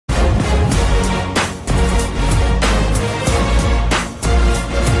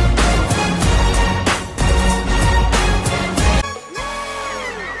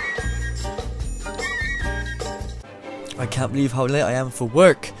can't believe how late I am for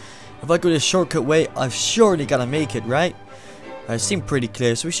work. If I go this shortcut way, I've surely gotta make it, right? It seemed pretty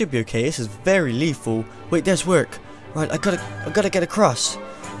clear, so we should be okay. This is very lethal. Wait, there's work. Right, I gotta get across.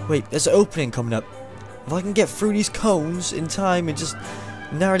 Wait, there's an opening coming up. If I can get through these cones in time and just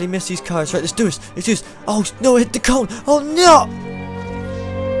narrowly miss these cars. Right, let's do this. Let's do this. Oh, no, I hit the cone. Oh, no!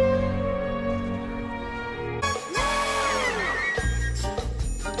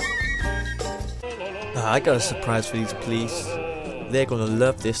 I got a surprise for these police. They're gonna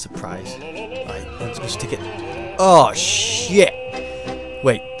love this surprise. Right, I'm just gonna stick it. Oh, shit!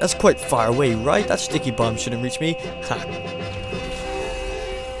 Wait, that's quite far away, right? That sticky bomb shouldn't reach me. Ha.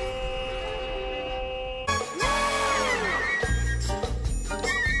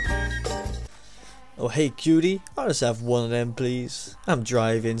 Oh, hey, cutie. I'll just have one of them, please. I'm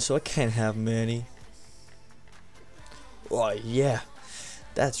driving, so I can't have many. Oh, yeah.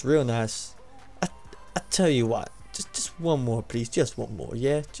 That's real nice. I tell you what. Just one more, please. Just one more,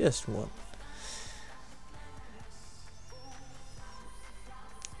 yeah? Just one.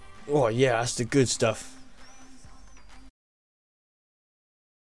 Oh, yeah, that's the good stuff.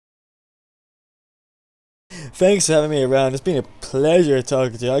 Thanks for having me around. It's been a pleasure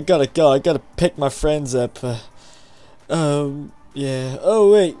talking to you. I gotta go. I gotta pick my friends up. Yeah.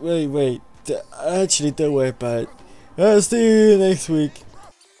 Oh, wait. Actually, don't worry about it. I'll see you next week.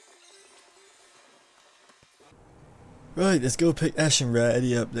 Right, let's go pick Ash and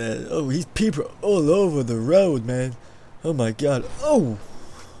Ratty up there. Oh, he's people all over the road, man. Oh my god. Oh!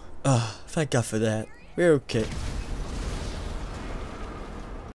 Ah, thank God for that. We're okay.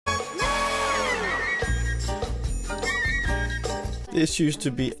 This used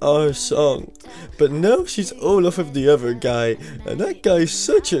to be our song, but now she's all off of the other guy, and that guy's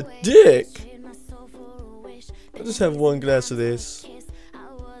such a dick. I'll just have one glass of this,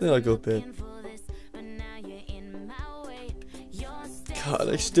 then I'll go to bed. God,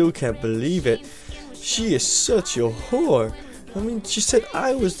 I still can't believe it. She is such a whore. I mean, she said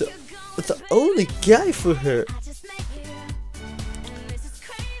I was the only guy for her.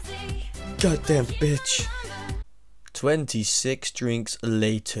 Goddamn bitch. 26 drinks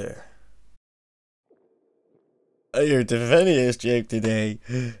later. I heard the funniest joke today.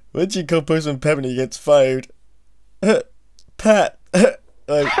 What'd you call Postman Pat when he gets fired? Pat.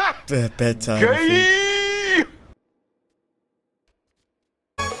 Like, bedtime. I think.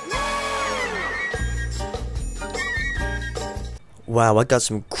 Wow, I got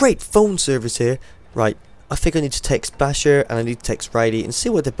some great phone service here. Right, I think I need to text Basher and I need to text Riley and see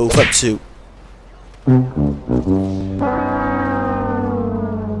what they're both up to.